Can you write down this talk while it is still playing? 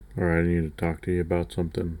Alright, I need to talk to you about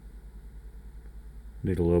something. I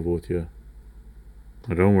need to level with you.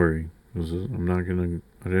 Now, don't worry. I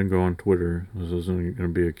didn't go on Twitter. This isn't gonna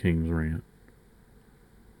be a King's rant.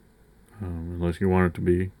 Unless you want it to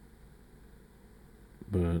be.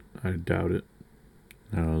 But I doubt it.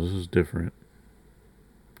 No, this is different.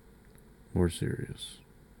 More serious.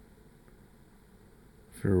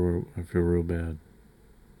 I feel real bad.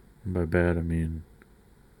 And by bad, I mean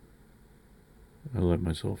I let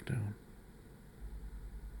myself down.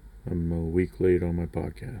 I'm a week late on my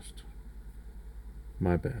podcast.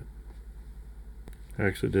 My bad. I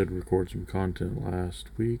actually did record some content last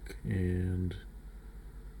week and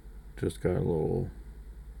just got a little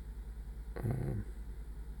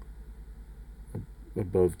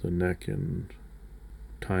above the neck in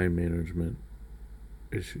time management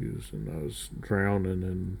issues, and I was drowning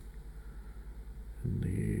in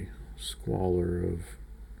the squalor of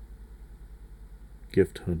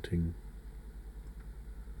gift hunting.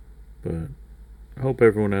 But I hope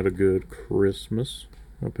everyone had a good Christmas.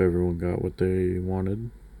 Hope everyone got what they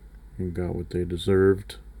wanted and got what they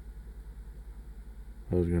deserved.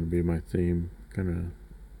 That was going to be my theme, kind of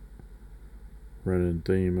running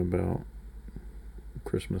theme about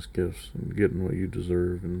Christmas gifts and getting what you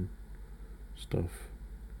deserve and stuff.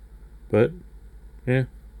 But, yeah,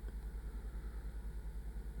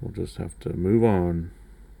 we'll just have to move on.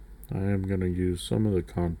 I am going to use some of the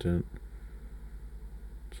content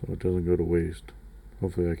so it doesn't go to waste.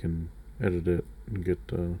 Hopefully I can edit it and get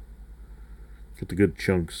the good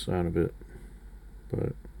chunks out of it.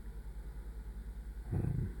 But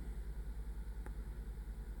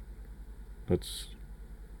that's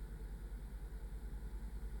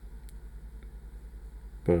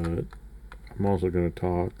but I'm also going to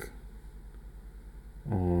talk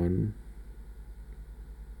on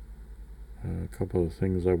a couple of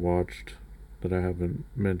things I watched that I haven't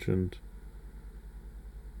mentioned,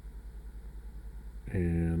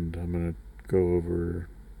 and I'm going to go over,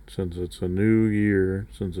 since it's a new year,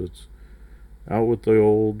 since it's out with the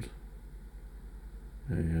old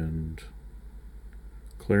and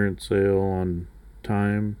clearance sale on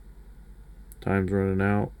time's running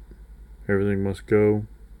out, everything must go.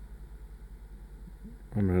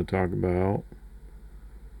 I'm going to talk about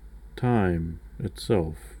time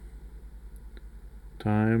itself.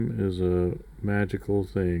 Time is a magical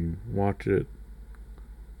thing. Watch it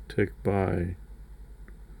tick by.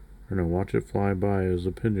 Or no, watch it fly by as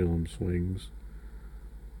the pendulum swings.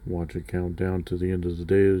 Watch it count down to the end of the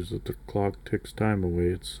day as the clock ticks time away.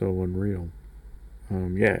 It's so unreal.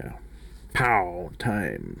 Yeah. Pow!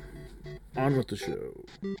 Time. On with the show.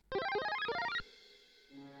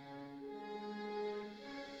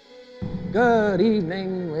 Good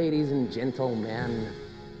evening, ladies and gentlemen.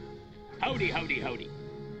 Howdy, howdy, howdy.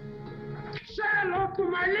 Say hello to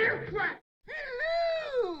my little friend.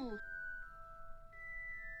 Hello!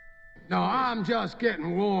 No, I'm just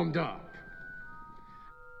getting warmed up.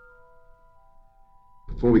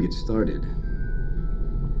 Before we get started,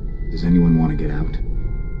 does anyone want to get out?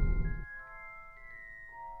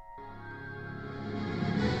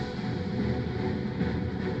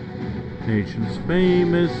 Nation's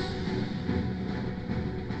famous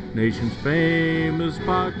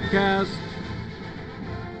podcast.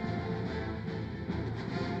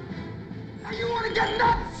 Now you want to get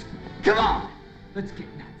nuts? Come on, let's get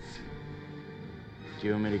nuts. Do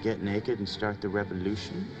you want me to get naked and start the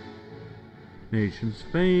revolution? Nation's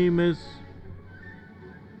famous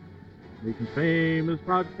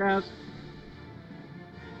podcast.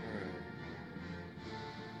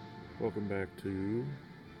 Welcome back to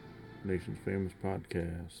Nation's Famous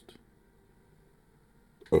Podcast.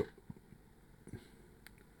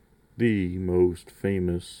 The most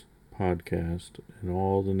famous podcast in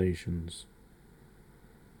all the nations.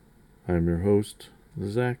 I'm your host,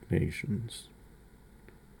 Zach Nations.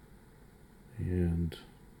 And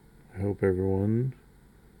I hope everyone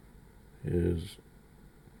is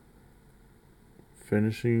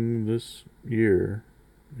finishing this year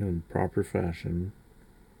in proper fashion,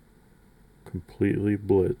 completely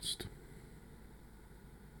blitzed.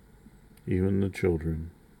 Even the children.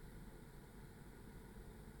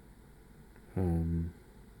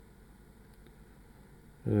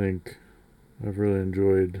 I think I've really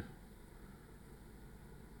enjoyed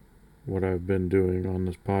what I've been doing on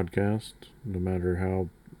this podcast, no matter how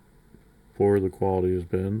poor the quality has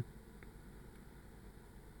been.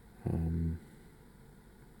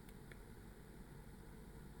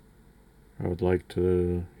 I would like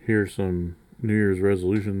to hear some New Year's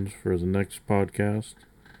resolutions for the next podcast.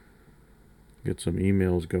 Get some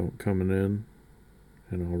emails coming in,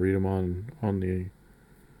 and I'll read them on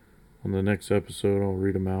On the next episode, I'll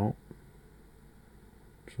read them out.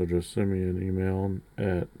 So just send me an email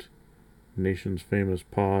at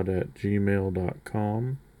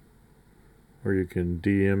nationsfamouspod@gmail.com, or you can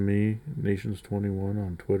DM me, Nations21,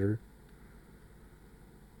 on Twitter.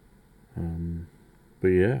 But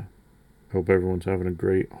yeah, hope everyone's having a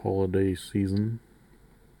great holiday season.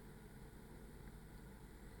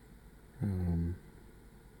 I'm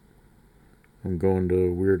going to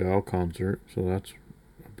a Weird Al concert, so that's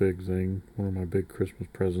a big thing. One of my big Christmas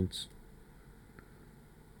presents.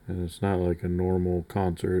 And it's not like a normal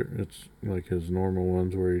concert. It's like his normal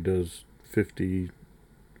ones where he does 50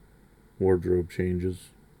 wardrobe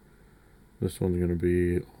changes. This one's going to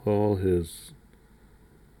be all his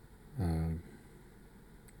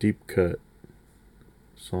deep cut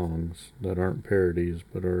songs that aren't parodies,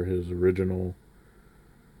 but are his original,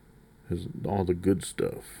 all the good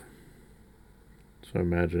stuff. So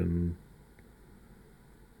imagine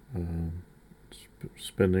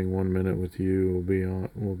spending 1 minute with you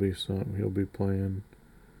will be something he'll be playing.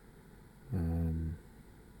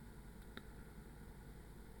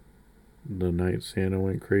 The Night Santa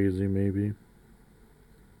Went Crazy, maybe.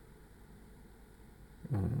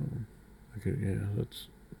 Yeah, that's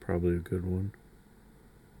probably a good one.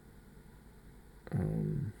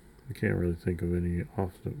 I can't really think of any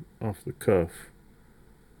off the cuff,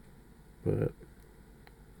 but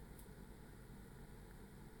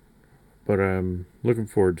I'm looking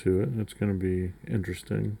forward to it. It's going to be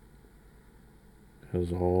interesting,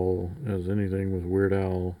 as anything with Weird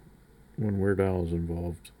Al, when Weird Al is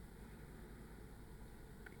involved.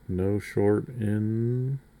 No short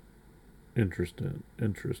in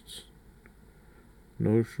interests.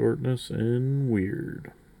 No shortness in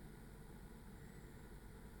weird.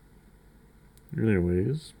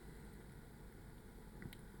 Anyways,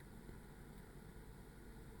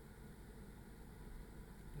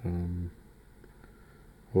 I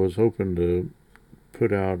was hoping to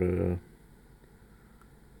put out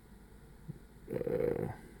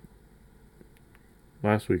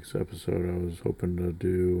last week's episode. I was hoping to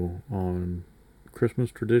do on Christmas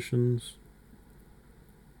traditions,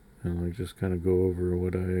 and like just kind of go over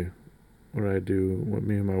what I do, what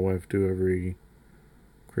me and my wife do every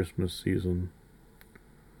Christmas season,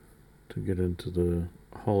 to get into the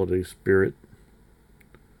holiday spirit.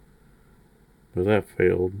 But that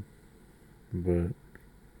failed. But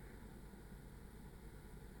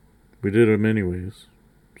we did them anyways,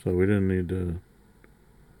 so we didn't need to,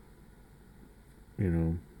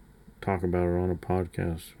 talk about it on a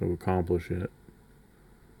podcast to accomplish it.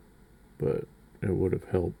 But it would have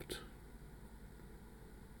helped.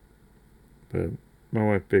 But my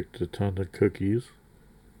wife baked a ton of cookies,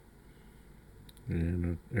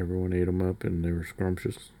 and everyone ate them up, and they were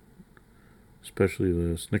scrumptious. Especially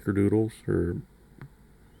the snickerdoodles, her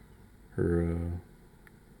I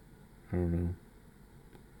don't know,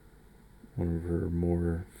 one of her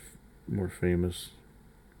more famous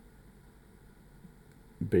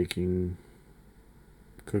baking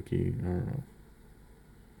cookie. I don't know.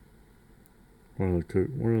 One of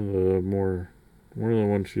the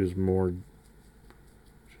ones she's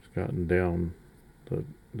gotten down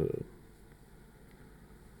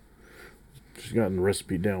she's gotten the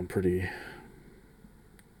recipe down pretty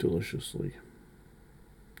deliciously.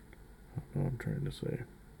 I don't know what I'm trying to say.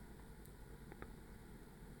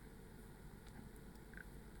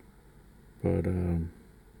 But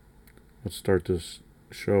let's start this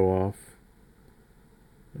show off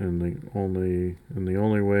in the only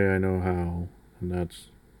way I know how, and that's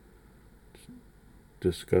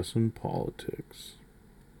discussing politics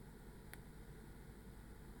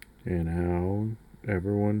and how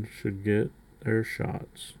everyone should get their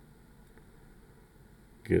shots.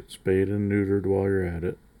 Get spayed and neutered while you're at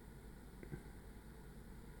it.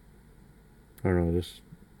 I don't know,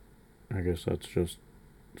 I guess that's just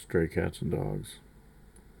stray cats and dogs.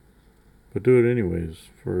 But do it anyways,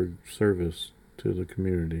 for service to the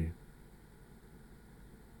community.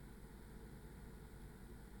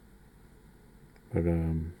 But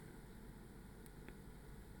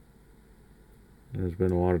there's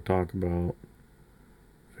been a lot of talk about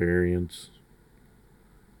variants.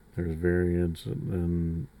 There's variants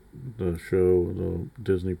in the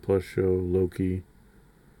Disney Plus show, Loki.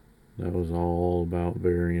 That was all about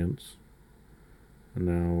variants. And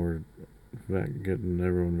now we're getting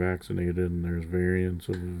everyone vaccinated, and there's variants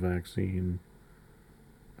of the vaccine,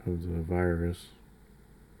 of the virus.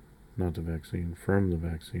 Not the vaccine, from the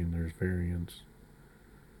vaccine, there's variants,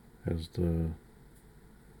 as the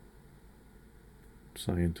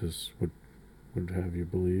scientists would have you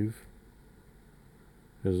believe.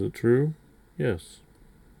 Is it true? Yes.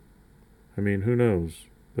 I mean, who knows?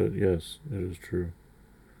 but yes, it is true.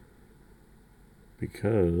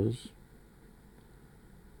 Because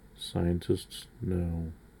scientists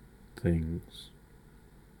know things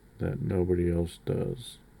that nobody else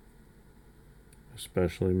does,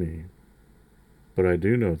 especially me. But I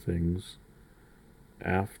do know things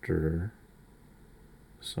after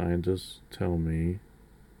scientists tell me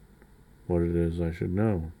what it is I should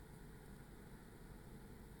know.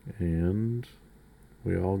 And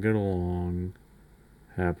we all get along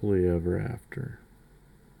happily ever after.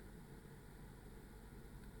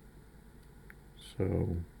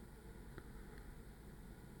 So,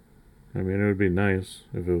 I mean, it would be nice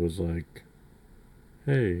if it was like,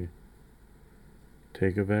 hey,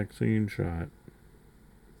 take a vaccine shot.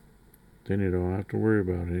 Then you don't have to worry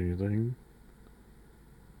about anything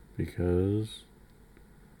because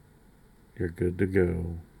you're good to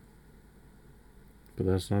go. But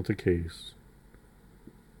that's not the case.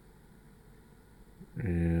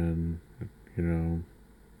 And, you know,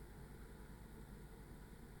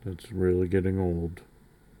 that's really getting old.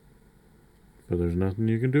 But there's nothing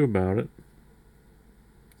you can do about it.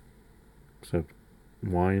 Except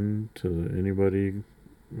whine to anybody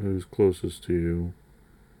who's closest to you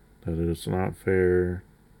that it's not fair,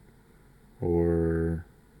 or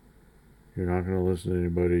you're not going to listen to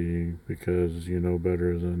anybody because you know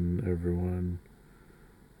better than everyone,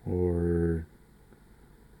 or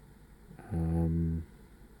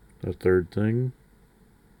a third thing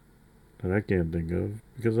that I can't think of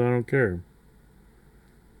because I don't care.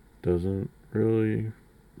 Doesn't really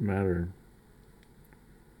matter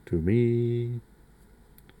to me.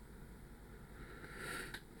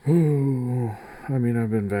 Oh, I mean, I've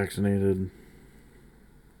been vaccinated.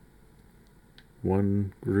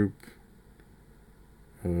 One group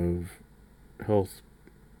of health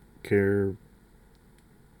care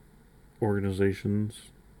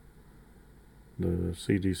organizations, the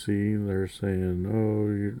CDC, they're saying,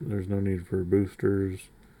 there's no need for boosters.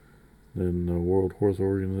 Then the World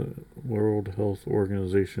Health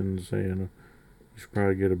Organization saying you should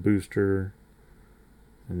probably get a booster.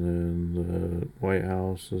 And then the White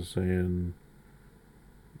House is saying,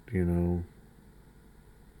 you know,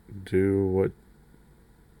 do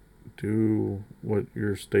what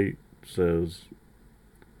your state says.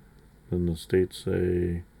 Then the states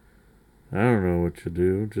say, I don't know what you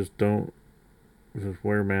do. Just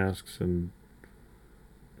wear masks and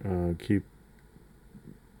keep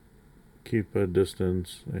a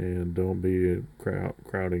distance and don't be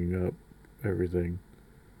crowding up everything.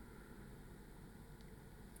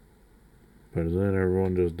 But then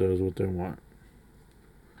everyone just does what they want,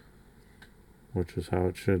 which is how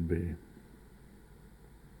it should be.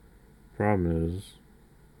 Problem is,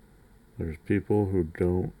 there's people who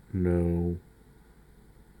don't know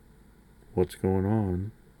what's going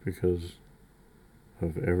on because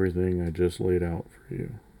of everything I just laid out for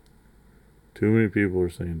you. Too many people are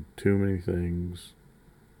saying too many things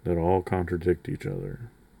that all contradict each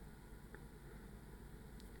other.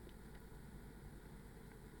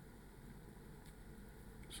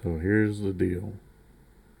 So here's the deal.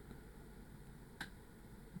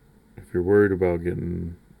 If you're worried about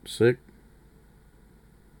getting sick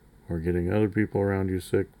or getting other people around you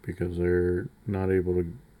sick because they're not able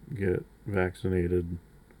to get vaccinated,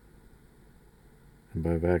 and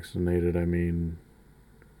by vaccinated I mean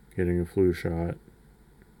getting a flu shot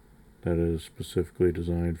that is specifically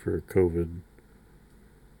designed for COVID.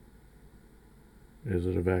 Is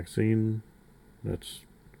it a vaccine? That's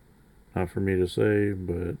not for me to say,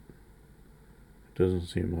 but it doesn't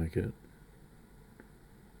seem like it.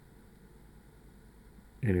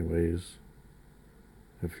 Anyways,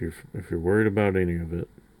 if you're worried about any of it,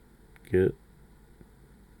 get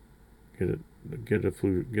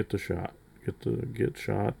the shot. Get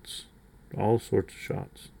shots, all sorts of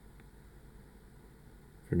shots.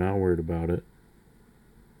 If you're not worried about it,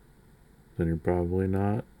 then you're probably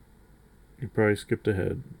not. You probably skipped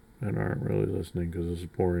ahead and aren't really listening because this is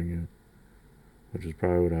boring you, which is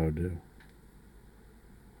probably what I would do.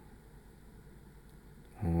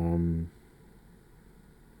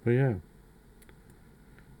 But yeah,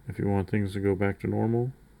 if you want things to go back to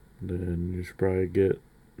normal, then you should probably get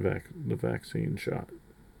the vaccine shot.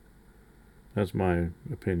 That's my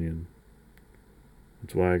opinion.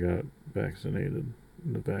 That's why I got vaccinated,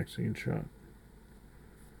 the vaccine shot.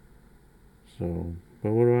 So,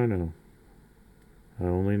 but what do I know? I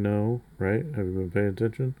only know, right? Have you been paying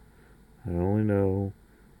attention? I only know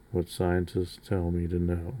what scientists tell me to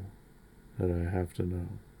know, that I have to know.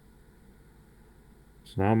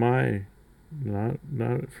 It's not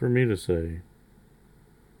for me to say.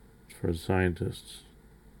 It's for the scientists.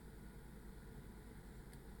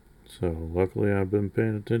 So, luckily I've been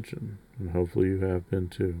paying attention, and hopefully you have been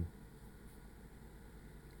too.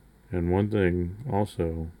 And one thing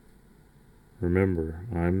also, remember,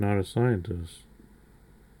 I'm not a scientist,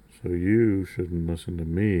 so you shouldn't listen to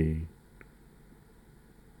me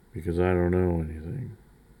because I don't know anything.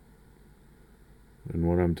 And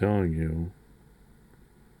what I'm telling you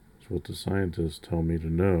is what the scientists tell me to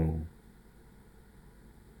know,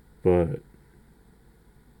 but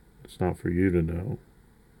it's not for you to know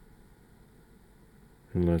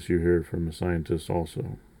unless you hear it from a scientist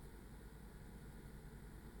also.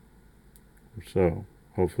 So,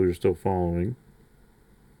 hopefully you're still following.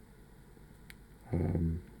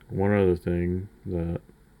 One other thing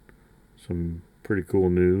some pretty cool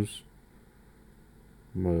news.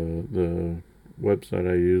 The website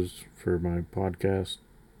I use for my podcast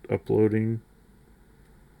uploading,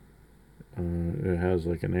 it has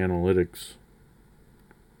like an analytics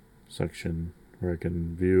section where I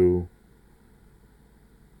can view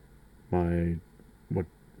my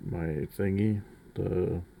thingy,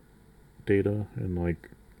 the data, and like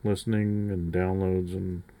listening and downloads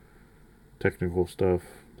and technical stuff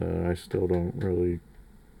that I still don't really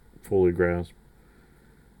fully grasp,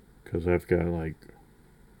 because I've got like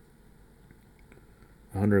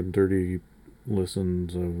 130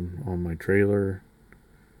 listens on my trailer.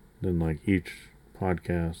 Then like each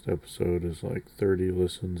podcast episode is like 30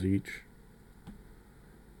 listens each,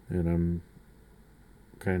 and I'm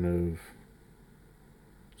kind of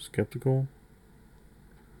skeptical.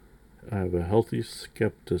 I have a healthy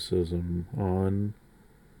skepticism on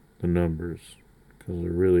the numbers because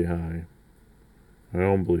they're really high. I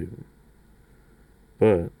don't believe them.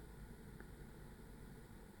 But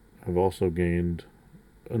I've also gained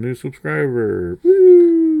a new subscriber.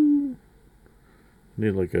 Woo!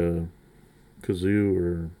 Need like a kazoo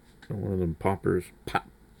or one of them poppers. Pop!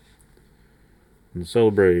 And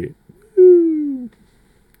celebrate. Woo!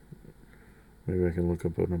 Maybe I can look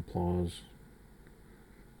up an applause.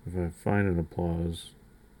 If I find an applause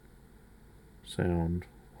sound,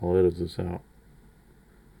 I'll edit this out.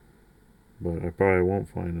 But I probably won't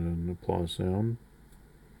find an applause sound,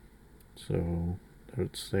 so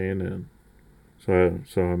it's staying in.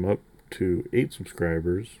 So I'm up to 8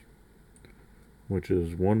 subscribers, which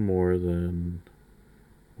is one more than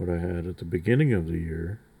what I had at the beginning of the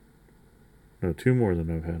year. No, 2 more than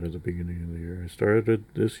I've had at the beginning of the year. I started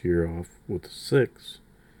this year off with 6,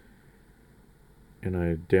 and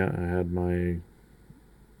I had my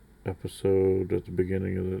episode at the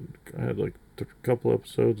beginning of I had like a couple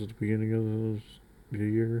episodes at the beginning of the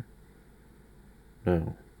year.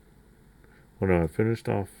 No. Well, no, I finished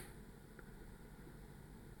off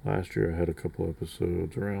last year. I had a couple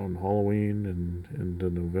episodes around Halloween and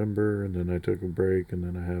into November, and then I took a break, and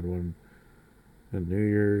then I had one at New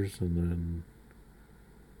Year's, and then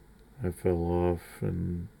I fell off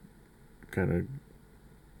and kind of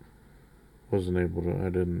wasn't able to.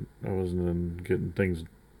 I wasn't in getting things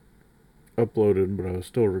uploaded, but I was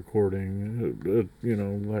still recording.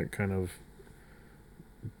 That kind of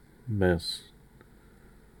mess.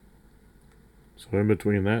 So in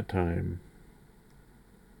between that time,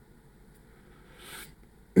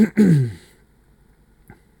 I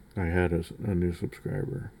had a new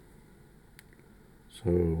subscriber.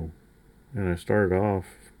 So, and I started off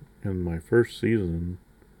in my first season.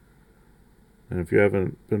 And if you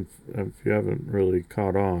haven't really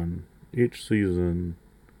caught on, each season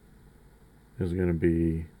is going to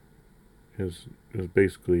be is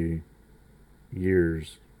basically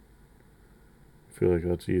years. I feel like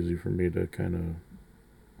that's easy for me to kind of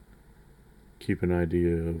keep an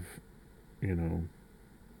idea of,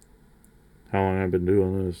 how long I've been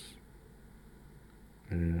doing this,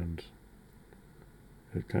 and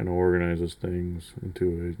it kind of organizes things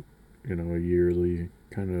into a yearly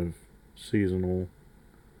kind of seasonal.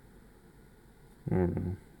 I don't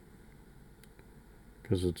know,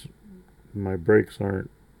 because my breaks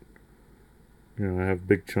aren't, I have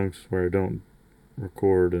big chunks where I don't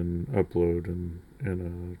record and upload in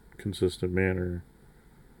a consistent manner.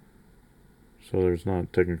 So there's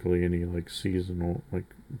not technically any like seasonal, like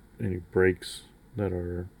any breaks that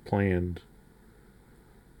are planned.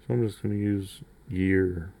 So I'm just going to use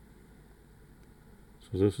year.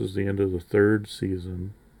 So this is the end of the 3rd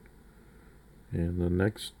season. And the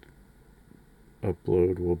next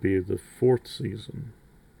upload will be the 4th season.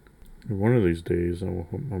 And one of these days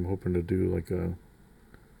I'm hoping to do like a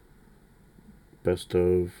best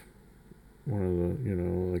of one of the,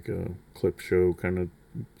 like a clip show kind of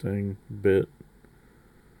thing, bit.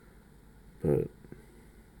 But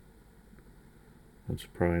that's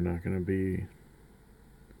probably not going to be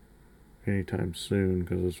anytime soon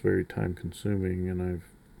because it's very time consuming, and I've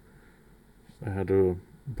I had to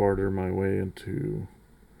barter my way into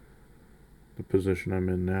the position I'm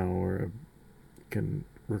in now, where I can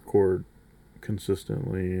record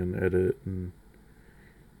consistently and edit and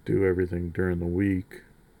do everything during the week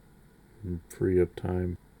and free up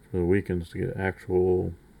time for the weekends to get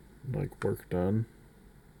actual work done.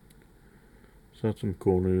 So that's some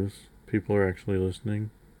cool news. People are actually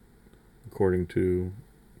listening, according to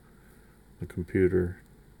the computer.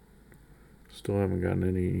 Still haven't gotten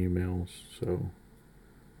any emails, so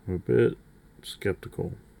I'm a bit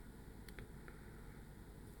skeptical.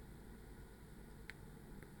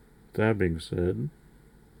 That being said,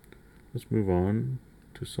 let's move on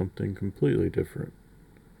to something completely different.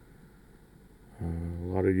 A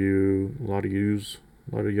lot of you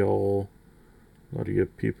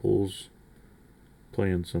peoples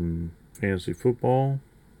playing some fantasy football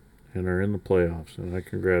and are in the playoffs, and I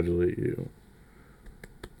congratulate you.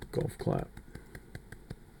 Golf clap.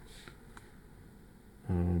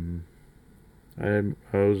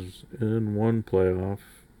 I was in one playoff,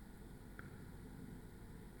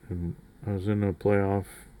 and I was in a playoff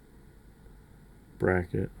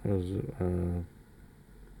bracket. I was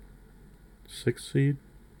 6th seed,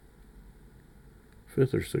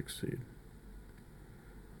 5th or 6th seed.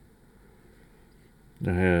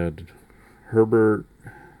 I had Herbert,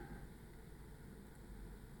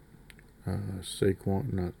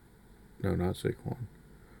 Saquon, not Saquon.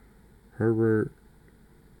 Herbert,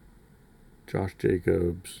 Josh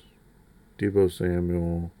Jacobs, Deebo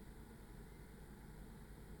Samuel,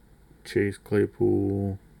 Chase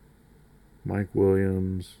Claypool, Mike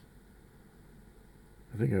Williams.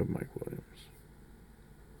 I think I have Mike Williams.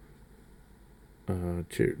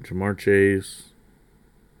 Jamar Chase,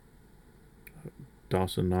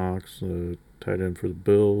 Dawson Knox, tight end for the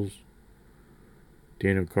Bills,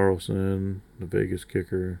 Daniel Carlson, the Vegas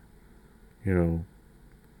kicker. A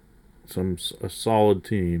solid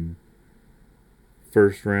team.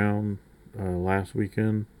 First round last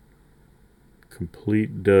weekend,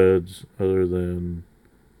 complete duds other than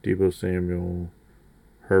Deebo Samuel,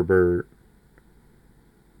 Herbert.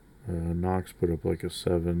 Knox put up a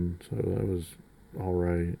 7, so that was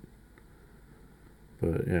alright.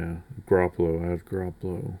 But yeah, Garoppolo, I have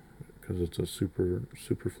Garoppolo because it's a super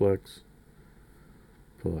flex.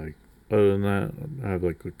 But other than that, I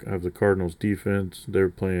have the Cardinals defense. They're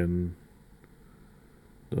playing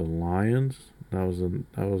the Lions. That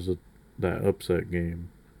was that upset game.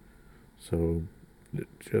 So I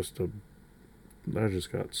just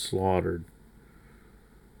got slaughtered.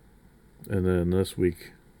 And then this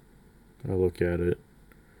week, I look at it,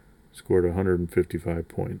 scored 155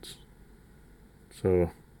 points.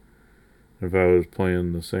 So if I was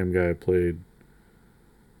playing the same guy I played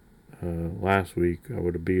last week, I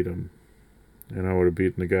would have beat him. And I would have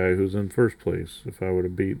beaten the guy who's in first place if I would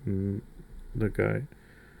have beaten the guy.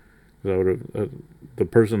 I would have the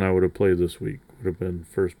person I would have played this week would have been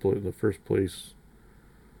the first place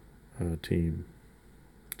team.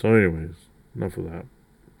 So anyways, enough of that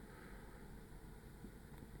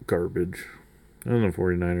garbage. And the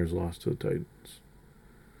 49ers lost to the Titans.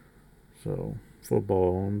 So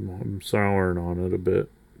football, I'm souring on it a bit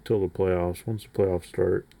till the playoffs. Once the playoffs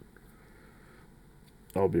start,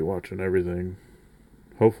 I'll be watching everything.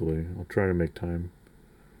 Hopefully, I'll try to make time.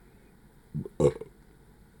 But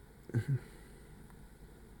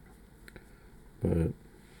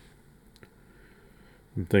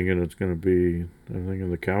I'm thinking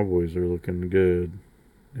the Cowboys are looking good,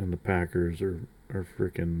 and the Packers are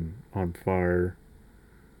freaking on fire.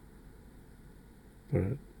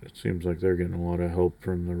 But it seems like they're getting a lot of help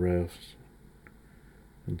from the refs.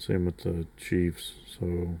 And same with the Chiefs.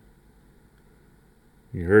 So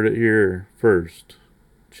you heard it here first.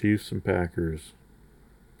 Chiefs and Packers,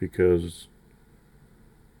 because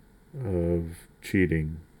of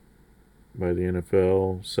cheating by the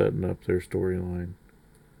NFL setting up their storyline.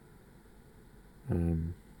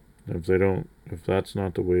 If that's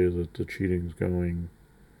not the way that the cheating's going,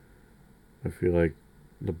 I feel like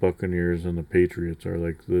the Buccaneers and the Patriots are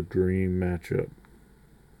the dream matchup.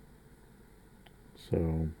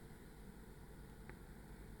 So,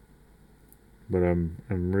 but I'm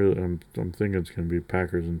thinking it's gonna be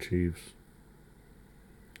Packers and Chiefs.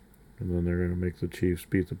 And then they're going to make the Chiefs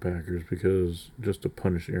beat the Packers just to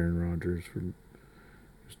punish Aaron Rodgers for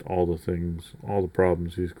just all the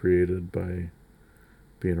problems he's created by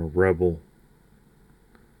being a rebel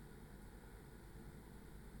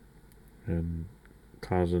and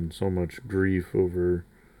causing so much grief over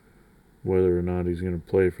whether or not he's going to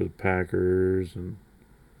play for the Packers, and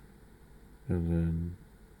then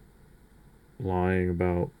lying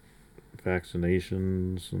about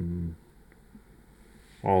vaccinations and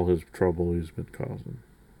all his trouble he's been causing.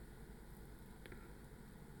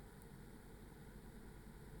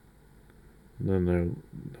 And then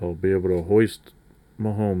they'll be able to hoist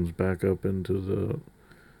Mahomes back up into the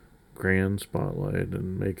grand spotlight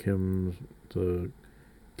and make him the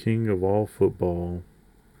king of all football,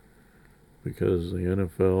 because the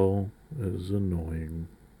NFL is annoying.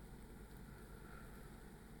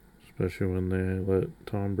 Especially when they let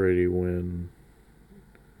Tom Brady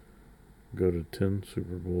go to 10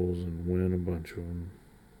 Super Bowls and win a bunch of them.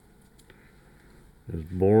 As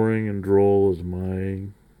boring and droll as my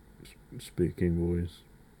speaking voice.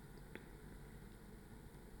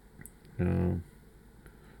 The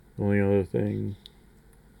only other thing,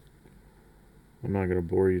 I'm not going to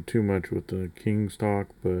bore you too much with the Kings talk,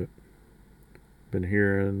 but been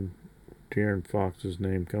hearing De'Aaron Fox's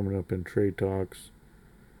name coming up in trade talks,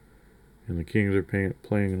 and the Kings are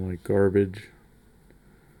playing like garbage.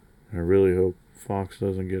 I really hope Fox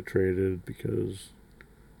doesn't get traded, because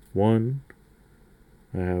one,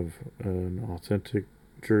 I have an authentic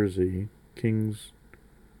jersey, Kings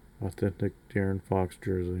authentic De'Aaron Fox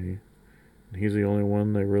jersey, and he's the only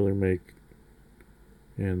one they really make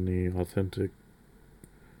in the authentic.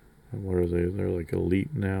 What are they? They're like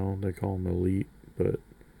elite now. They call them elite, but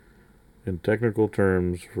in technical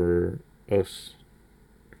terms, for us,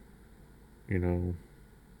 you know,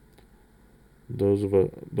 those of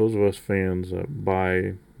us fans that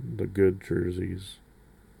buy the good jerseys,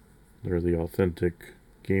 they're the authentic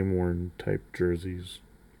game-worn type jerseys.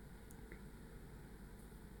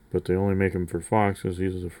 But they only make him for Fox because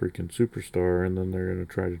he's a freaking superstar, and then they're going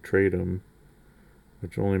to try to trade him,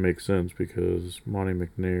 which only makes sense because Monty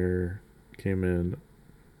McNair came in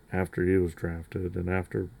after he was drafted, and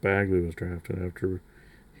after Bagley was drafted, after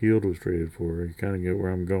Hield was traded for. You kind of get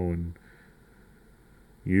where I'm going.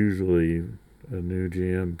 Usually a new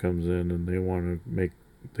GM comes in and they want to make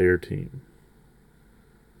their team.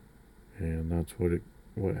 And that's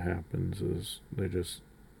what happens is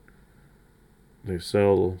they sell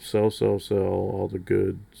all the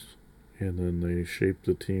goods, and then they shape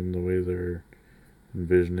the team the way they're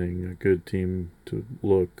envisioning a good team to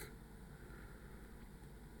look.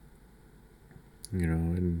 You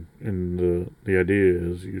know, and the idea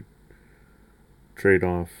is you trade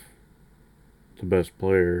off the best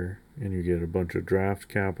player and you get a bunch of draft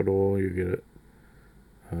capital, you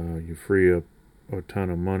free up a ton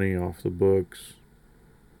of money off the books,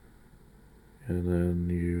 and then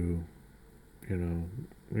you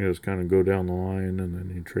just kind of go down the line, and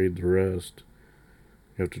then you trade the rest.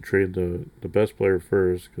 You have to trade the best player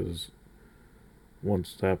first, because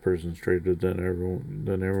once that person's traded, then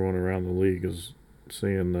everyone around the league is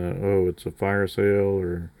seeing that, oh, it's a fire sale,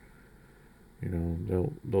 or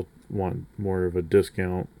they'll want more of a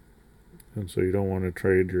discount, and so you don't want to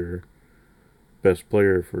trade your best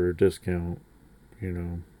player for a discount, so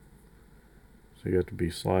you have to be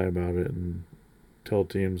sly about it and tell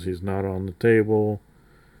teams he's not on the table.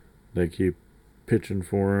 They keep pitching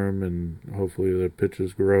for him, and hopefully the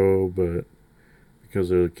pitches grow, but because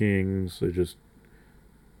they're the Kings, they just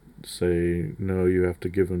say, no, you have to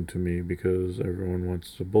give him to me, because everyone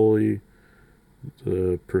wants to bully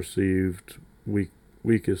the perceived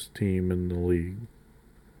weakest team in the league.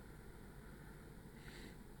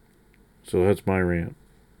 So that's my rant.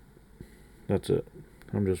 That's it.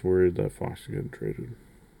 I'm just worried that Fox is getting traded.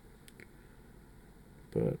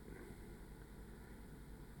 But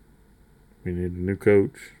we need a new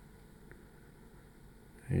coach,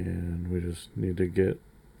 and we just need to get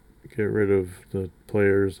rid of the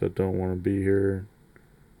players that don't want to be here,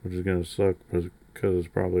 which is going to suck because it's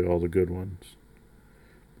probably all the good ones.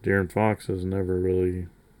 De'Aaron Fox has never really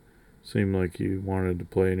seemed like he wanted to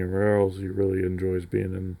play anywhere else. He really enjoys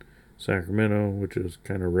being in Sacramento, which is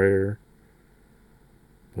kind of rare,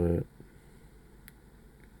 but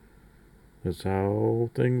that's how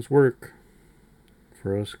things work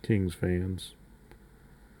for us Kings fans.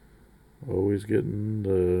 Always getting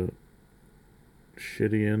the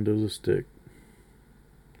shitty end of the stick.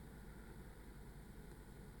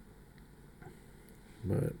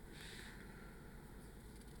 But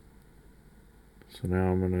so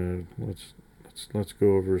now I'm gonna let's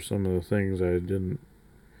go over some of the things I didn't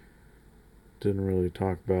really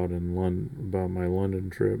talk about about my London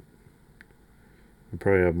trip. I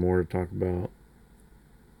probably have more to talk about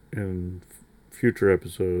in future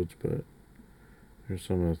episodes, but there's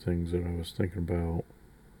some of the things that I was thinking about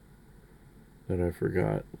that I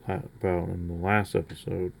forgot about in the last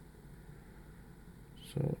episode.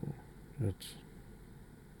 So I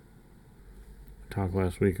talked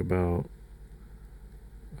last week about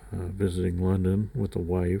visiting London with the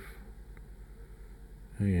wife,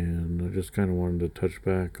 and I just kind of wanted to touch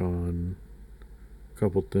back on a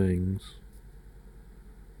couple things.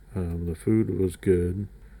 The food was good.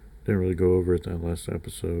 Didn't really go over it that last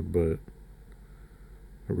episode, but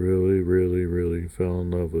I really, really, really fell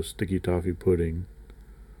in love with sticky toffee pudding.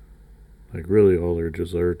 Like, really all their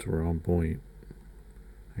desserts were on point.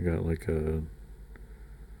 I got like a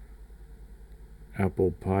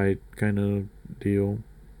apple pie kind of deal.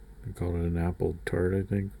 They called it an apple tart, I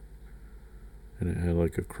think. And it had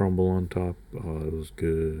like a crumble on top. Oh, it was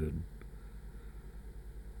good.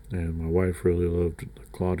 And my wife really loved the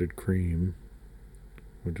clotted cream,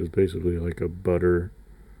 which is basically like a butter,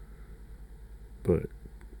 but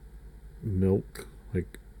milk.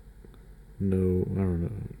 Like, no, I don't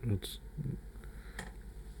know. It's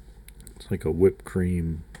like a whipped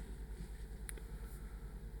cream,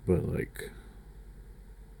 but like,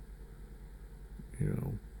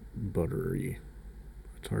 buttery.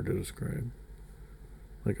 It's hard to describe.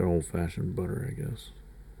 Like an old-fashioned butter, I guess.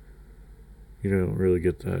 You don't really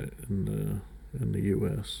get that in the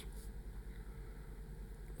U.S.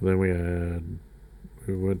 Then we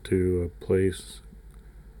went to a place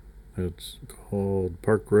that's called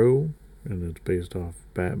Park Row, and it's based off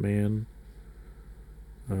Batman,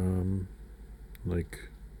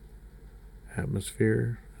 like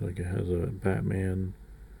atmosphere. Like, it has a Batman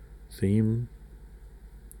theme.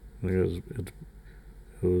 Like, it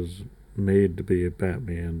was made to be a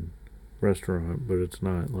Batman restaurant, but it's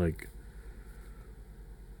not like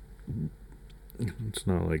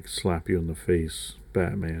slap you in the face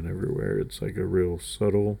Batman everywhere. It's like a real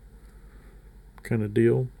subtle kind of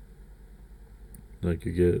deal. Like,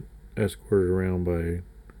 you get escorted around by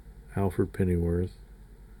Alfred Pennyworth,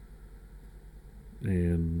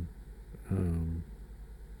 and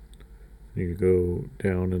you go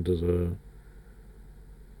down into the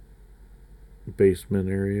basement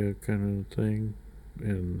area kind of thing,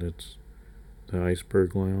 and it's the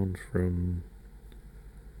Iceberg Lounge from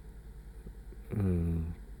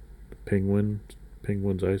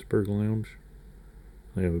Penguin's Iceberg Lounge.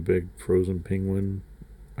 They have a big frozen penguin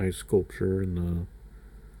ice sculpture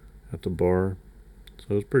at the bar,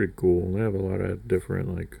 so it's pretty cool. They have a lot of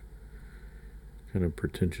different, like, kind of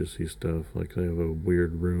pretentious-y stuff. Like, they have a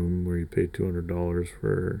weird room where you pay $200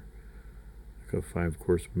 for like a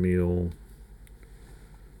 5-course meal,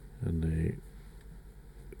 and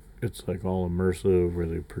it's like all immersive, where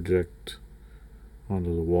they project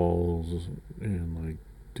onto the walls and like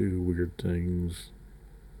do weird things.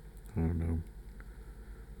 I don't know.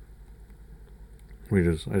 I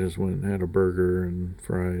just went and had a burger and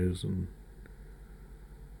fries, and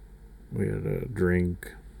we had a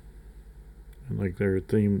drink, and like their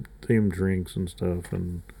themed drinks and stuff,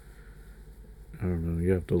 and I don't know,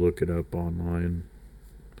 you have to look it up online.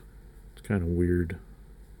 It's kind of weird.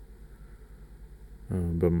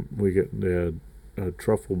 But they had a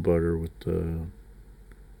truffle butter with the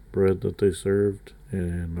bread that they served,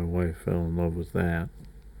 and my wife fell in love with that.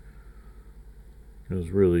 It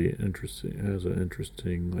was really interesting. It has an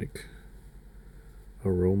interesting, like,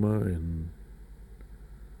 aroma and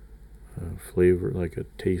flavor, like a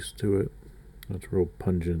taste to it. That's real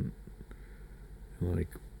pungent. And,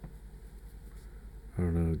 like, I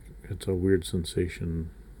don't know, it's a weird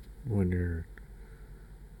sensation when you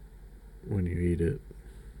eat it.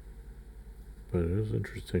 But it was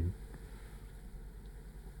interesting.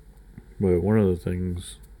 But one of the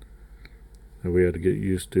things that we had to get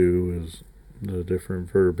used to is the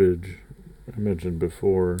different verbiage I mentioned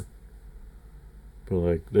before. But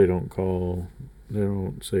like, they don't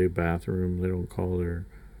say bathroom. They don't call the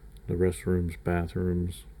restrooms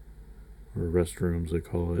bathrooms or restrooms. They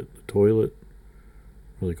call it the toilet,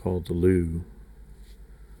 or they call it the loo.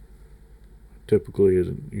 Typically,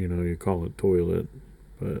 you call it toilet,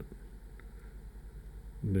 but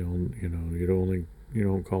you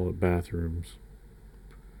don't call it bathrooms.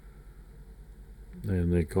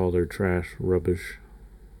 And they call their trash rubbish.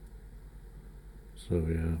 So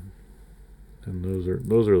yeah, and those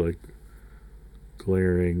are like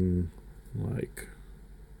glaring, like,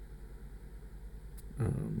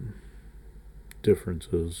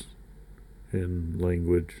 differences in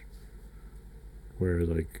language, where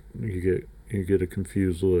like you get a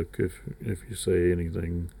confused look if you say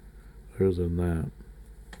anything other than that.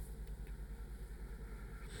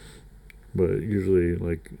 But usually,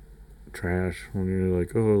 like, trash, when you're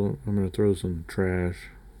like, oh, I'm gonna throw this in the trash,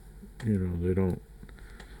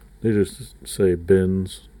 they just say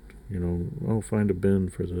bins. Oh, find a bin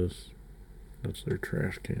for this. That's their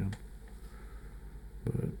trash can.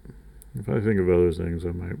 But if I think of other things,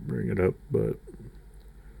 I might bring it up. But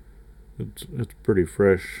it's pretty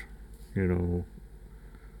fresh,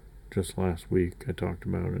 just last week I talked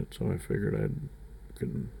about it, so I figured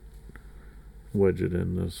could wedge it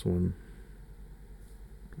in this one.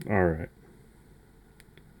 Alright.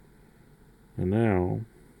 And now,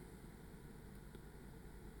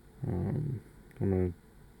 one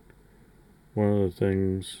of the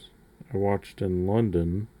things I watched in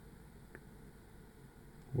London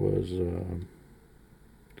was the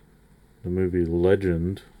movie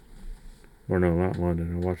Legend. Or no, not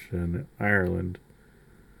London. I watched it in Ireland.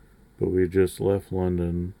 But we just left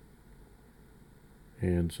London.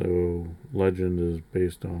 And so Legend is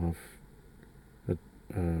based off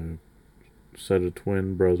a set of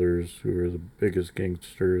twin brothers who are the biggest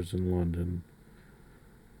gangsters in London.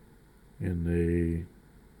 And they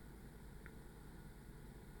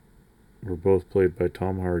were both played by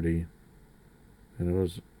Tom Hardy. And it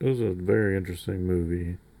was a very interesting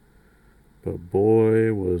movie. But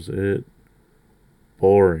boy, was it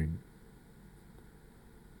boring.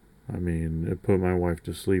 I mean, it put my wife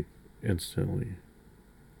to sleep instantly.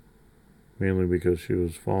 Mainly because she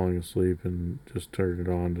was falling asleep and just turned it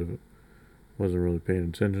on wasn't really paying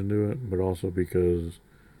attention to it, but also because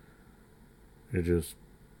it just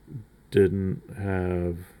didn't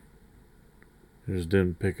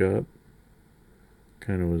pick up.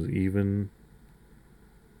 Kind of was even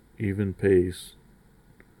pace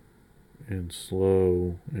and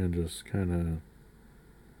slow and just kind of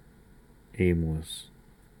aimless.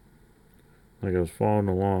 Like I was following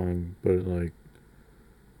along, but like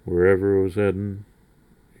wherever it was heading,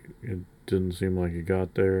 it didn't seem like it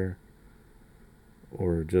got there,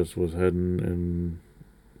 or it just was heading and,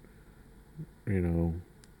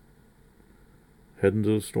 heading to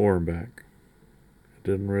the store and back. It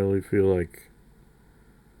didn't really feel like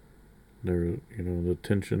there, the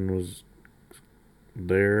tension was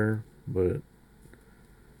there, but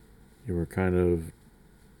you were kind of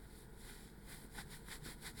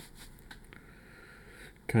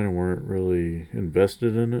weren't really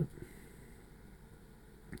invested in it.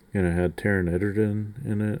 And it had Taron Egerton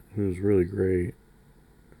in it, who's really great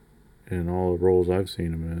in all the roles I've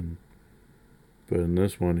seen him in. But in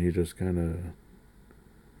this one, he just kind of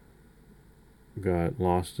got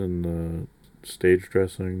lost in the stage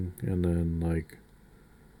dressing and then, like,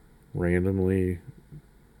 randomly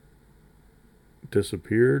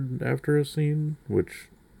disappeared after a scene, which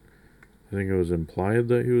I think it was implied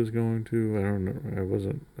that he was going to. I don't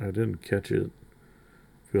know. I didn't catch it.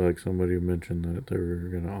 I feel like somebody mentioned that they were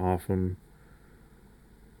going to off him,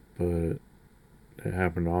 but it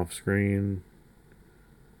happened off screen,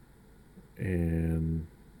 and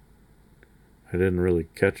I didn't really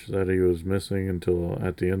catch that he was missing until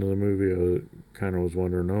at the end of the movie. I kind of was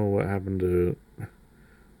wondering, what happened to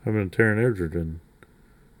Taron Egerton?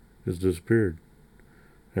 Just disappeared.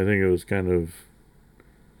 I think it was kind of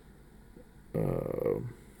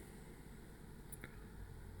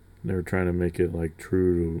they were trying to make it like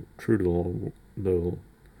true to the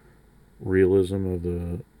realism of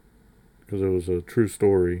because it was a true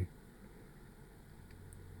story.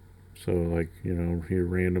 So, like, he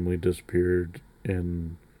randomly disappeared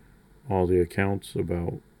in all the accounts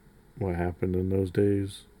about what happened in those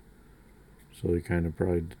days. So they kind of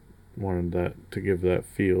probably wanted that to give that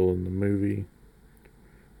feel in the movie,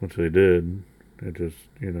 which they did. It just,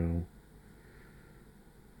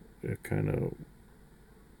 it kind of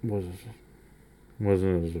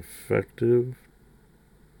wasn't as effective.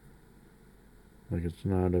 Like, it's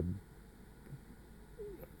not a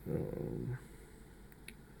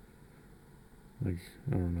like,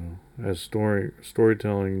 I don't know, as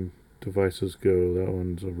storytelling devices go, that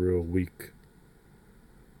one's a real weak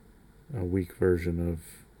version of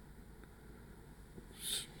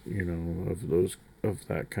of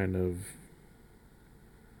that kind of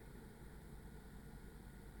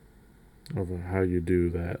how you do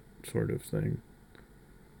that sort of thing.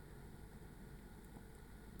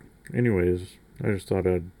 Anyways, I just thought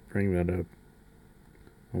I'd bring that up.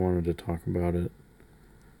 I wanted to talk about it.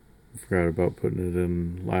 I forgot about putting it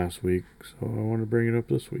in last week, so I want to bring it up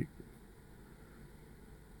this week.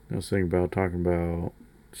 I was thinking about talking about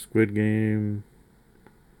Squid Game,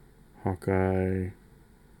 Hawkeye.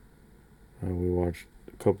 We watched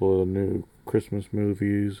a couple of new Christmas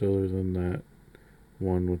movies other than that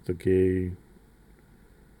one with the gay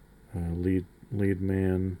lead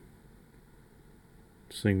man,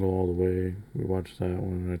 Single All the Way. We watched that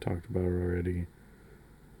one and I talked about it already.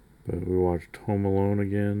 But we watched Home Alone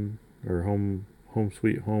again, or Home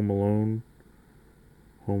Sweet Home Alone.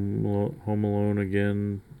 Home Alone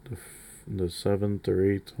again, the 7th or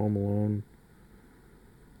 8th Home Alone,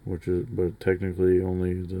 but technically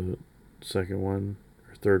only the second one,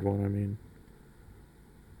 or third one, I mean.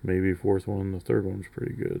 maybe fourth one. The third one's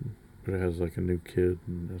pretty good, but it has like a new kid,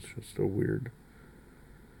 and it's just so weird.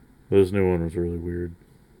 This new one was really weird,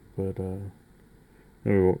 but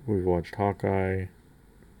we've watched Hawkeye,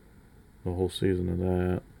 the whole season of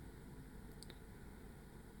that.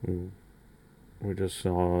 We just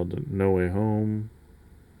saw the No Way Home,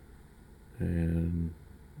 and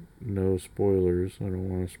no spoilers. I don't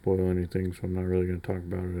want to spoil anything, so I'm not really going to talk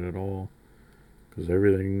about it at all, because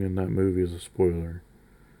everything in that movie is a spoiler.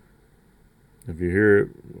 If you hear it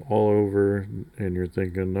all over and you're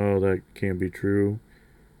thinking, no, that can't be true,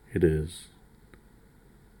 it is.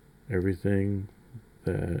 Everything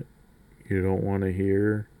that you don't want to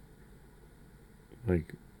hear,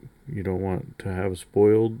 like you don't want to have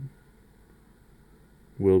spoiled,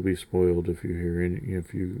 will be spoiled if you hear any,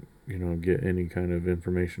 if you get any kind of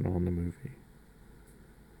information on the movie.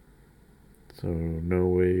 So no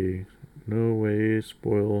way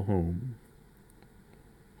spoil home.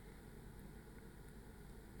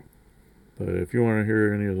 But if you want to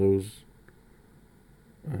hear any of those,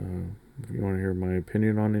 if you want to hear my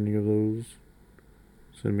opinion on any of those,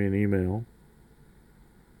 send me an email.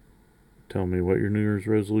 Tell me what your New Year's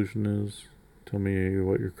resolution is. Tell me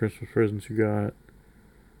what your Christmas presents you got.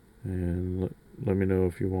 And let me know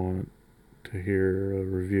if you want to hear a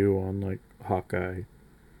review on like Hawkeye.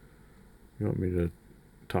 You want me to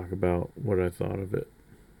talk about what I thought of it.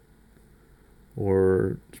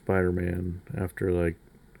 Or Spider-Man after like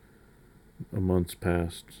a month's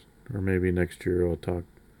passed. Or maybe next year I'll talk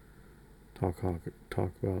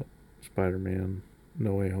about Spider-Man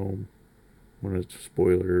No Way Home when it's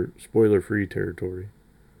spoiler free territory.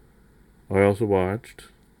 I also watched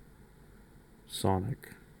Sonic.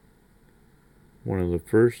 One of the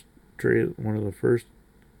first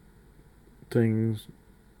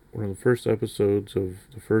episodes of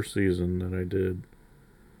the first season that I did.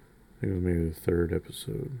 I think it was maybe the third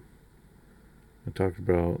episode. I talked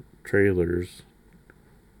about trailers,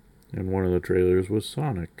 and one of the trailers was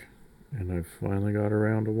Sonic, and I finally got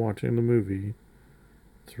around to watching the movie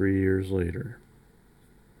 3 years later.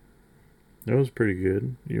 That was pretty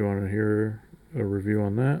good. You want to hear a review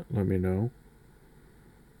on that? Let me know.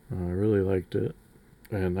 I really liked it,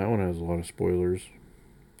 and that one has a lot of spoilers.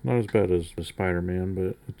 Not as bad as the Spider-Man,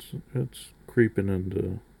 but it's creeping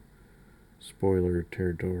into spoiler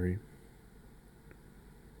territory.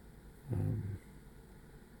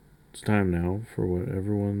 It's time now for what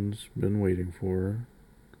everyone's been waiting for.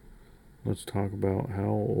 Let's talk about how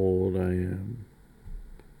old I am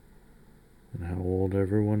and how old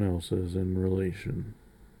everyone else is in relation,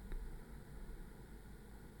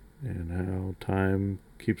 and how time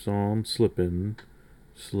keeps on slipping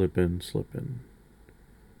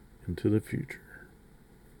into the future.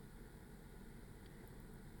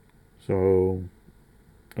 So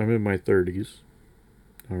I'm in my 30s.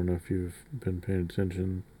 I don't know if you've been paying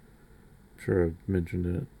attention. I'm sure I've mentioned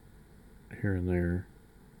it here and there.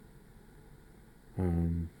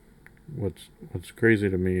 What's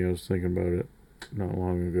crazy to me, I was thinking about it not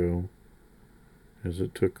long ago, is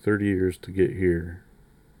it took 30 years to get here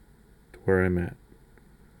to where I'm at.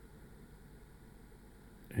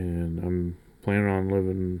 And I'm planning on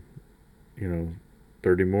living,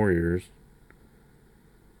 30 more years.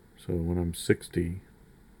 So when I'm 60,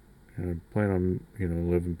 and I plan on,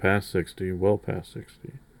 living past 60, well past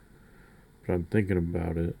 60. But I'm thinking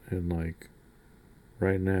about it, and like,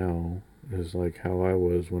 right now is like how I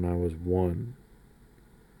was when I was 1.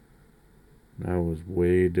 And I was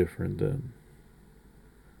way different then.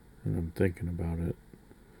 And I'm thinking about it.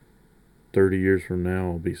 30 years from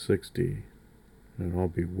now, I'll be 60. And I'll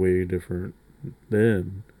be way different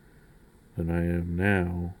then than I am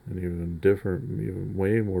now. And even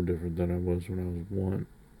way more different than I was when I was 1.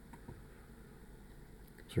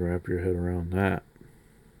 So wrap your head around that.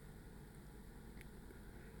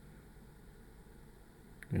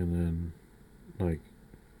 And then, like,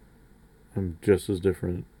 I'm just as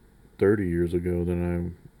different 30 years ago than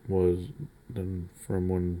I was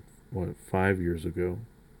from 5 years ago,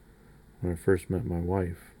 when I first met my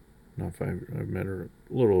wife. Not 5 years, I met her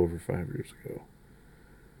a little over 5 years ago.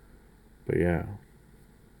 But yeah,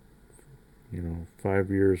 5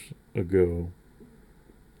 years ago,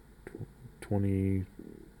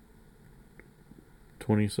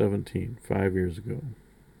 2017, 5 years ago.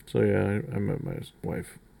 So yeah, I met my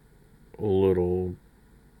wife a little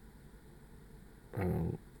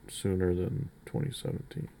sooner than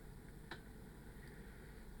 2017. I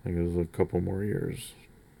think it was a couple more years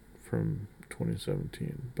from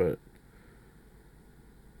 2017, but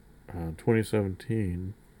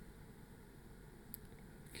 2017,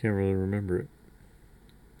 can't really remember it.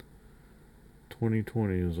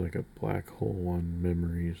 2020 is like a black hole on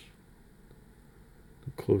memories. The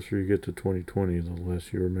closer you get to 2020, the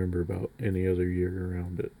less you remember about any other year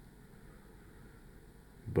around it.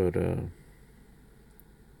 But,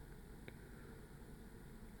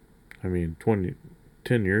 I mean,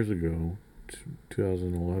 10 years ago,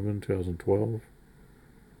 2011, 2012,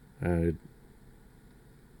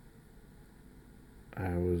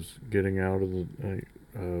 I was getting out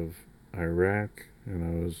of Iraq, and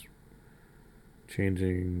I was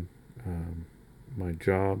changing my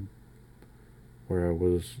job where I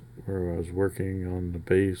was working on the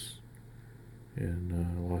base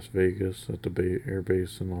in Las Vegas, at the Air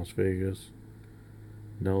Base in Las Vegas,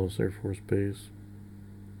 Nellis Air Force Base.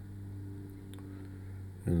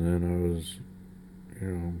 And then I was,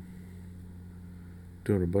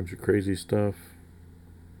 doing a bunch of crazy stuff.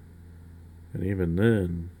 And even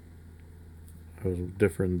then, I was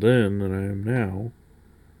different then than I am now.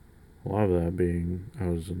 A lot of that being I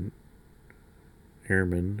was an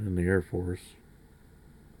airman in the Air Force.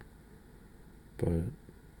 But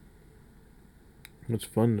it's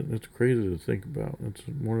fun. It's crazy to think about. It's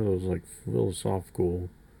one of those like philosophical,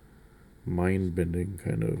 mind-bending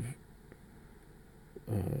kind of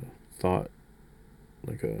thought.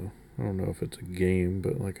 Like I don't know if it's a game,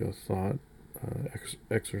 but like a thought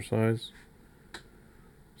exercise.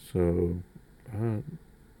 So you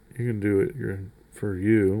can do it. For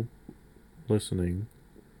you listening.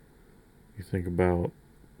 You think about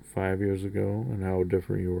 5 years ago and how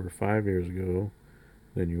different you were 5 years ago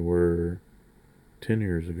than you were 10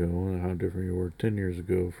 years ago, and how different you were 10 years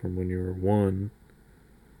ago from when you were 1.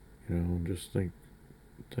 Just think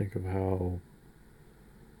of how,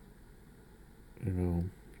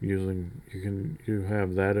 you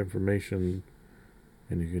have that information,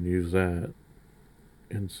 and you can use that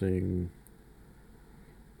in seeing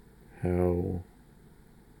how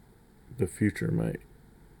the future might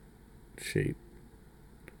shape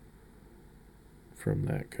from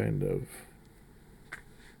that kind of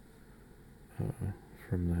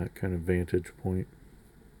vantage point.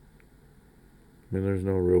 I mean, there's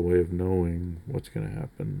no real way of knowing what's going to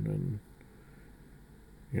happen,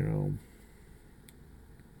 and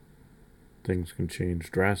things can change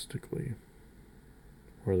drastically,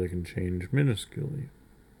 or they can change minusculely.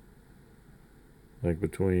 Like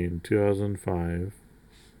between 2005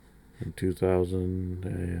 and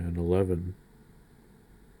 2011,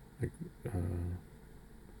 I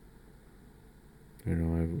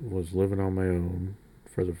was living on my own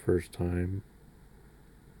for the first time,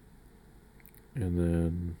 and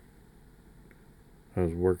then I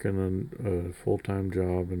was working on a full-time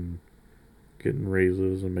job and getting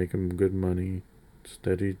raises and making good money, a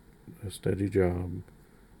steady job,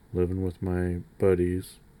 living with my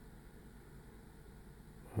buddies.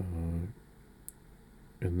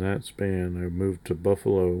 In that span, I moved to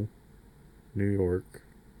Buffalo, New York.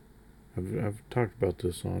 I've talked about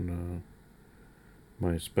this on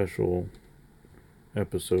my special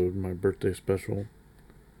episode, my birthday special.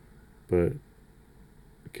 But in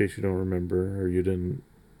case you don't remember, or you didn't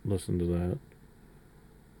listen to that,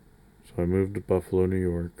 so I moved to Buffalo, New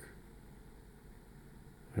York.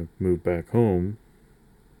 I moved back home.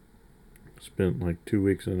 Spent like 2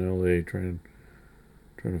 weeks in LA trying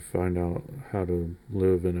to find out how to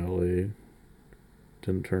live in LA.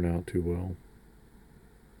 Didn't turn out too well.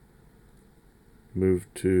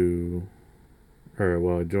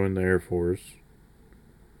 I joined the Air Force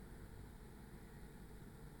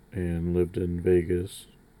and lived in Vegas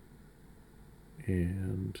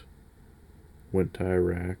and went to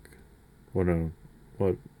Iraq. I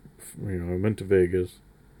went to Vegas,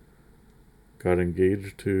 got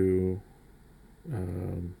engaged to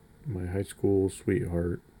my high school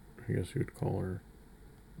sweetheart, I guess you would call her.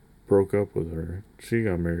 Broke up with her. She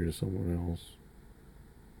got married to someone else.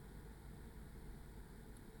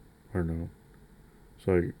 Or no.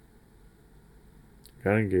 So I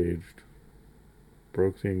got engaged,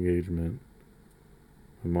 broke the engagement.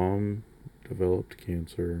 My mom developed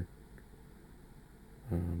cancer,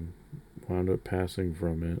 wound up passing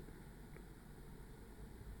from it.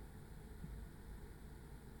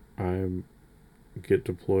 I get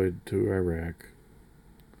deployed to Iraq.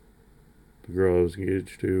 The girl I was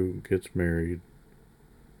engaged to gets married,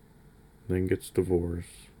 then gets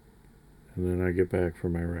divorced, and then I get back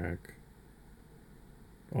from Iraq.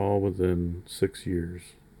 All within 6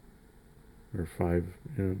 years. Or 5,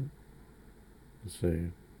 let's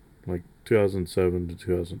say, like 2007 to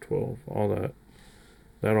 2012. All that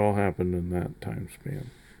all happened in that time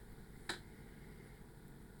span.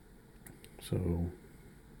 So,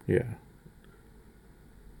 yeah.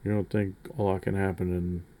 You don't think a lot can happen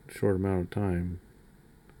in a short amount of time.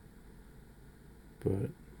 But,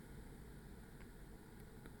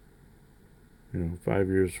 5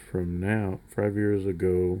 years from now, 5 years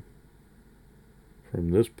ago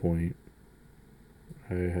from this point,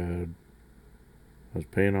 I was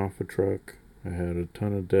paying off a truck. I had a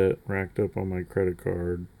ton of debt racked up on my credit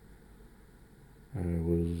card. I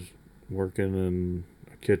was working in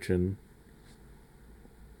a kitchen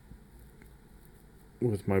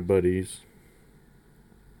with my buddies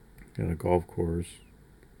at a golf course.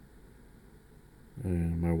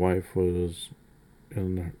 And my wife was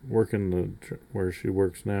working where she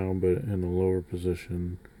works now, but in a lower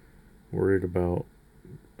position, worried about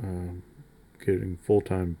getting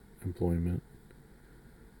full-time employment.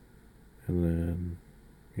 And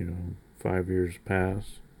then, 5 years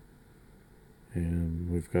pass,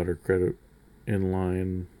 and we've got our credit in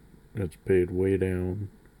line. It's paid way down.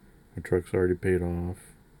 My truck's already paid off.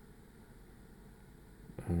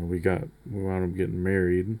 We wound up getting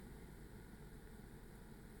married,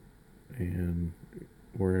 and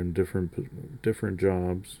we're in different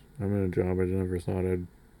jobs. I'm in a job I never thought I'd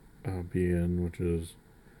be in, which is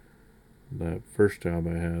that first job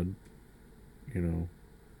I had,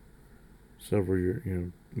 several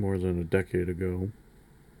years, more than a decade ago.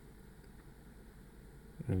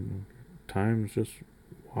 And time's just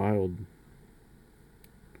wild.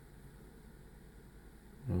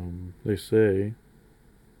 They say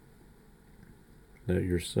that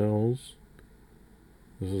your cells,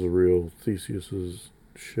 this is a real Theseus's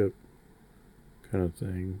ship kind of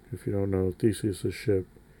thing. If you don't know Theseus's ship,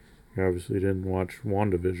 you obviously didn't watch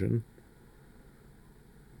WandaVision.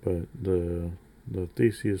 But the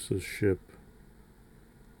Theseus's ship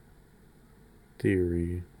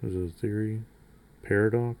theory, is it a theory?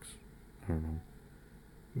 Paradox? I don't know.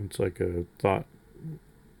 It's like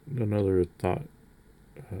another thought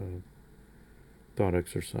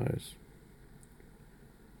exercise.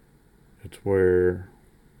 It's where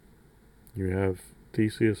you have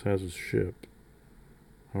Theseus has a ship.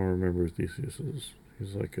 I don't remember who Theseus is.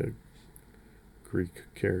 He's like a Greek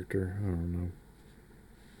character. I don't know.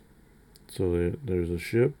 So there's a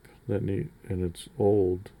ship and it's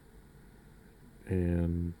old,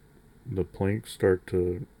 and the planks start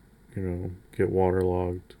to, get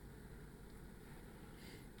waterlogged,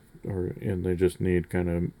 and they just need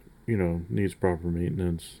needs proper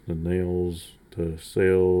maintenance. The nails, the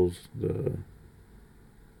sails, the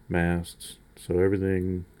masts. So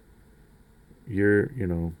everything,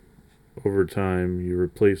 over time you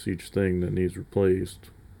replace each thing that needs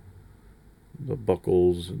replaced. The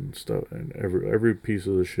buckles and stuff, and every piece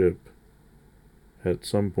of the ship at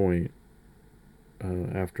some point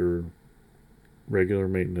after regular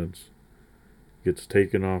maintenance gets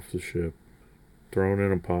taken off the ship, thrown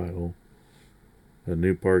in a pile, a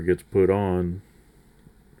new part gets put on,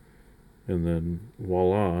 and then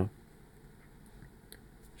voila,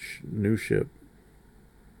 new ship.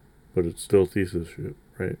 But it's still Theseus ship,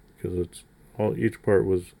 right? Because each part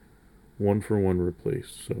was one for one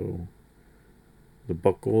replaced. So the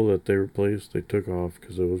buckle that they replaced, they took off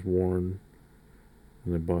because it was worn,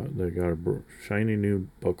 and they got a shiny new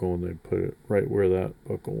buckle, and they put it right where that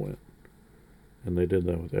buckle went. And they did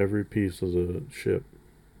that with every piece of the ship.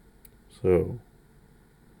 So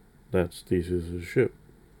that's Theseus' ship.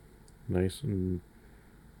 Nice and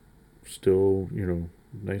still,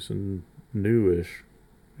 nice and newish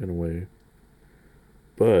in a way.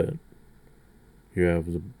 But you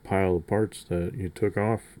have the pile of parts that you took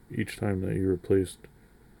off each time that you replaced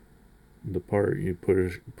the part. You put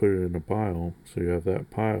it in a pile. So you have that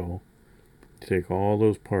pile. You take all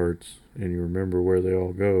those parts and you remember where they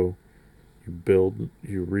all go.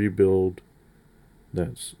 You rebuild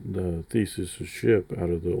the Theseus ship out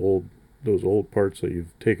of those old parts that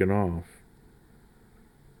you've taken off.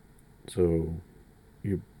 So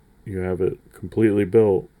you have it completely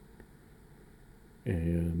built,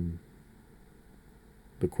 and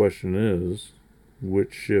the question is,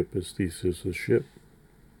 which ship is Theseus' ship?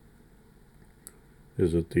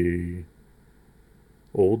 Is it the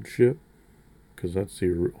old ship? Because that's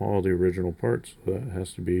all the original parts. So that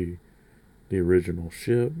has to be the original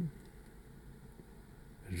ship.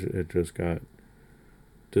 It just got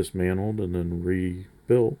dismantled and then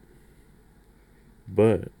rebuilt.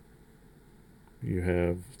 But you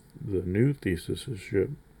have the new Theseus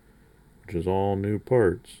ship, which is all new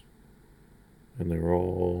parts. And they were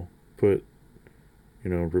all put,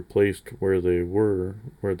 replaced where they were,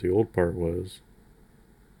 where the old part was.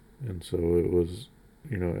 And so it was,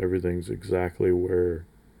 everything's exactly where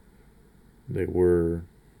they were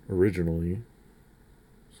originally.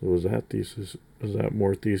 So is that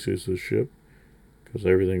more Theseus' ship? Because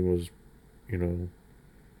everything was,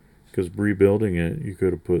 Because rebuilding it, you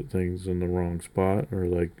could have put things in the wrong spot, or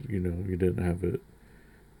like, you didn't have it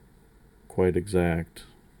quite exact.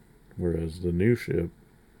 Whereas the new ship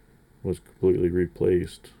was completely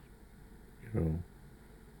replaced,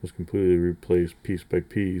 was completely replaced piece by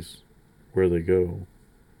piece where they go.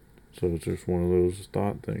 So it's just one of those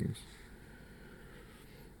thought things.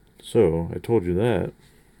 So I told you that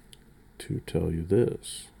to tell you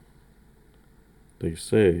this. They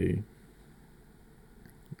say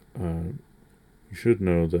you should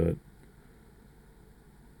know that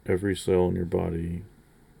every cell in your body,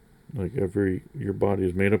 your body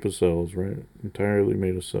is made up of cells, right? Entirely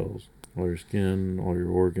made of cells. All your skin, all your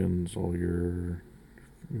organs, all your,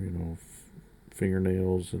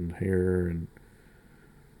 fingernails and hair, and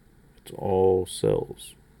it's all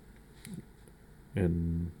cells.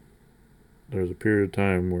 And there's a period of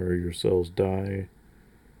time where your cells die,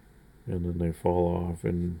 and then they fall off,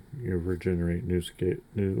 and you regenerate new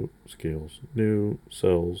cells.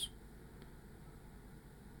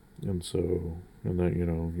 And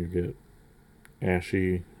then, you get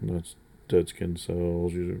ashy, and that's dead skin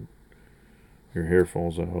cells. Your hair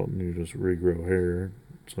falls out, and you just regrow hair.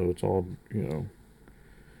 So it's all,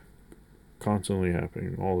 constantly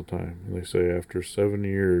happening all the time. And they say after 7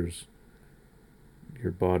 years,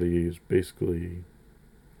 your body is basically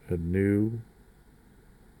a new,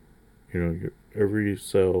 every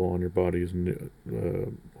cell on your body is new,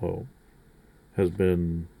 has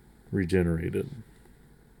been regenerated,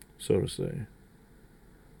 so to say.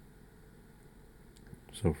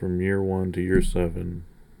 So from year 1 to year 7,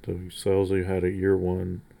 the cells that you had at year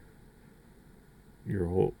 1,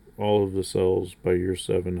 all of the cells by year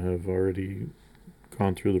 7 have already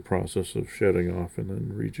gone through the process of shedding off and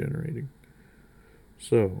then regenerating.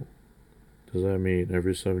 So, does that mean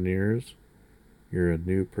every 7 years you're a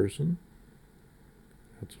new person?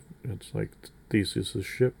 It's like Theseus'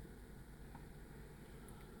 ship.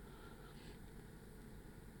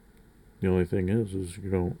 The only thing is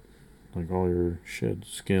you don't, like all your shed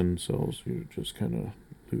skin cells, you just kind of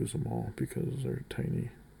lose them all because they're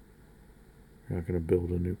tiny. You're not going to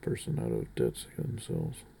build a new person out of dead skin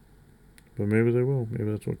cells. But maybe they will. Maybe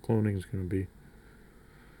that's what cloning is going to be.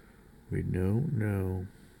 We don't know.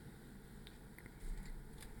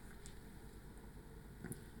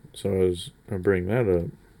 So as I bring that up,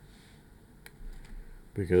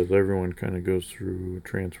 because everyone kind of goes through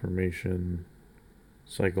transformation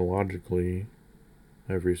psychologically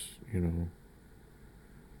every 10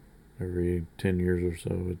 years or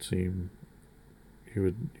so, it seemed.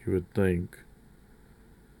 You would think,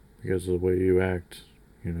 because of the way you act,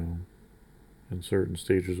 in certain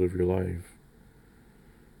stages of your life,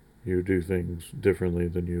 you do things differently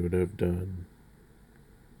than you would have done,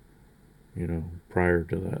 prior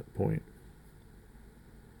to that point.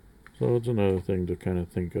 So it's another thing to kind of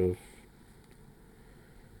think of.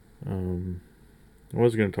 I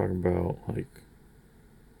was going to talk about, like,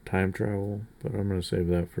 time travel, but I'm going to save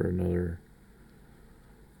that for another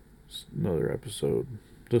episode.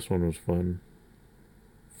 This one was fun.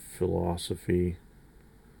 Philosophy,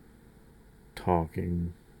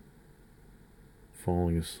 talking,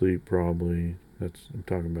 falling asleep probably. I'm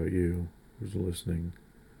talking about you who's listening.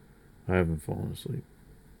 I haven't fallen asleep,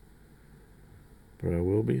 but I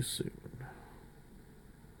will be soon.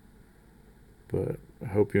 But I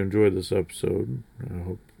hope you enjoyed this episode.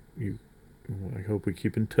 I hope we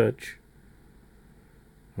keep in touch.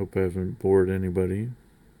 Hope I haven't bored anybody.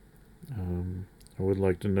 I would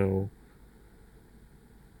like to know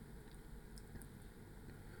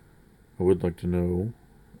what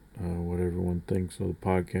everyone thinks of the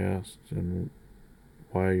podcast and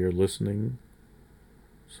why you're listening.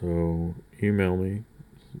 So email me,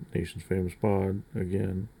 Nation's Famous Pod,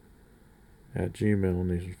 again, at Gmail,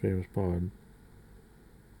 Nation's Famous Pod.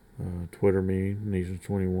 Twitter me,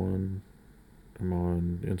 Nations21. I'm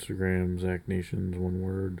on Instagram, Zach Nations, one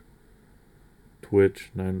word.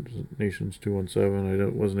 Twitch, Nations217. I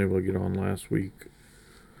wasn't able to get on last week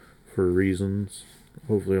for reasons.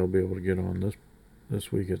 Hopefully I'll be able to get on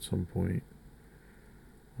this week at some point.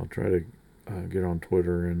 I'll try to get on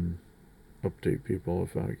Twitter and update people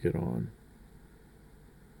if I get on.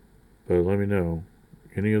 But let me know.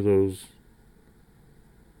 Any of those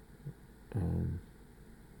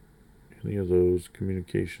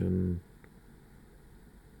communication,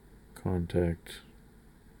 contact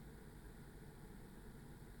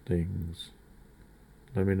things.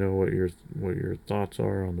 Let me know what your thoughts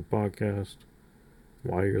are on the podcast,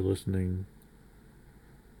 why you're listening,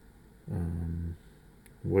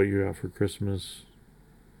 what you got for Christmas,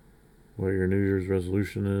 what your New Year's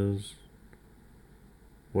resolution is,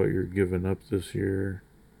 what you're giving up this year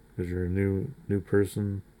because you're a new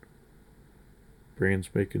person, brand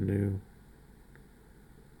spanking new.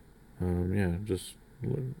 Yeah, just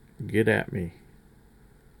get at me.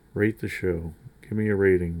 Rate the show. Give me a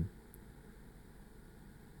rating.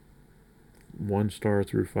 1 star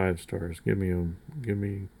through 5 stars. Give me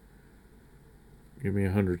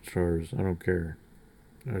 100 stars. I don't care.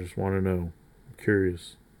 I just want to know. I'm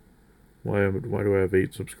curious. Why do I have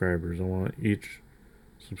 8 subscribers? I want each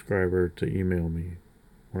subscriber to email me.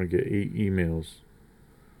 I want to get 8 emails.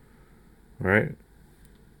 Alright?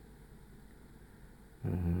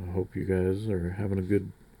 Hope you guys are having a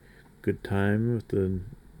good time with the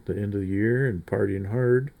end of the year and partying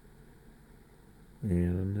hard.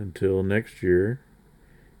 And until next year,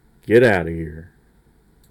 get out of here.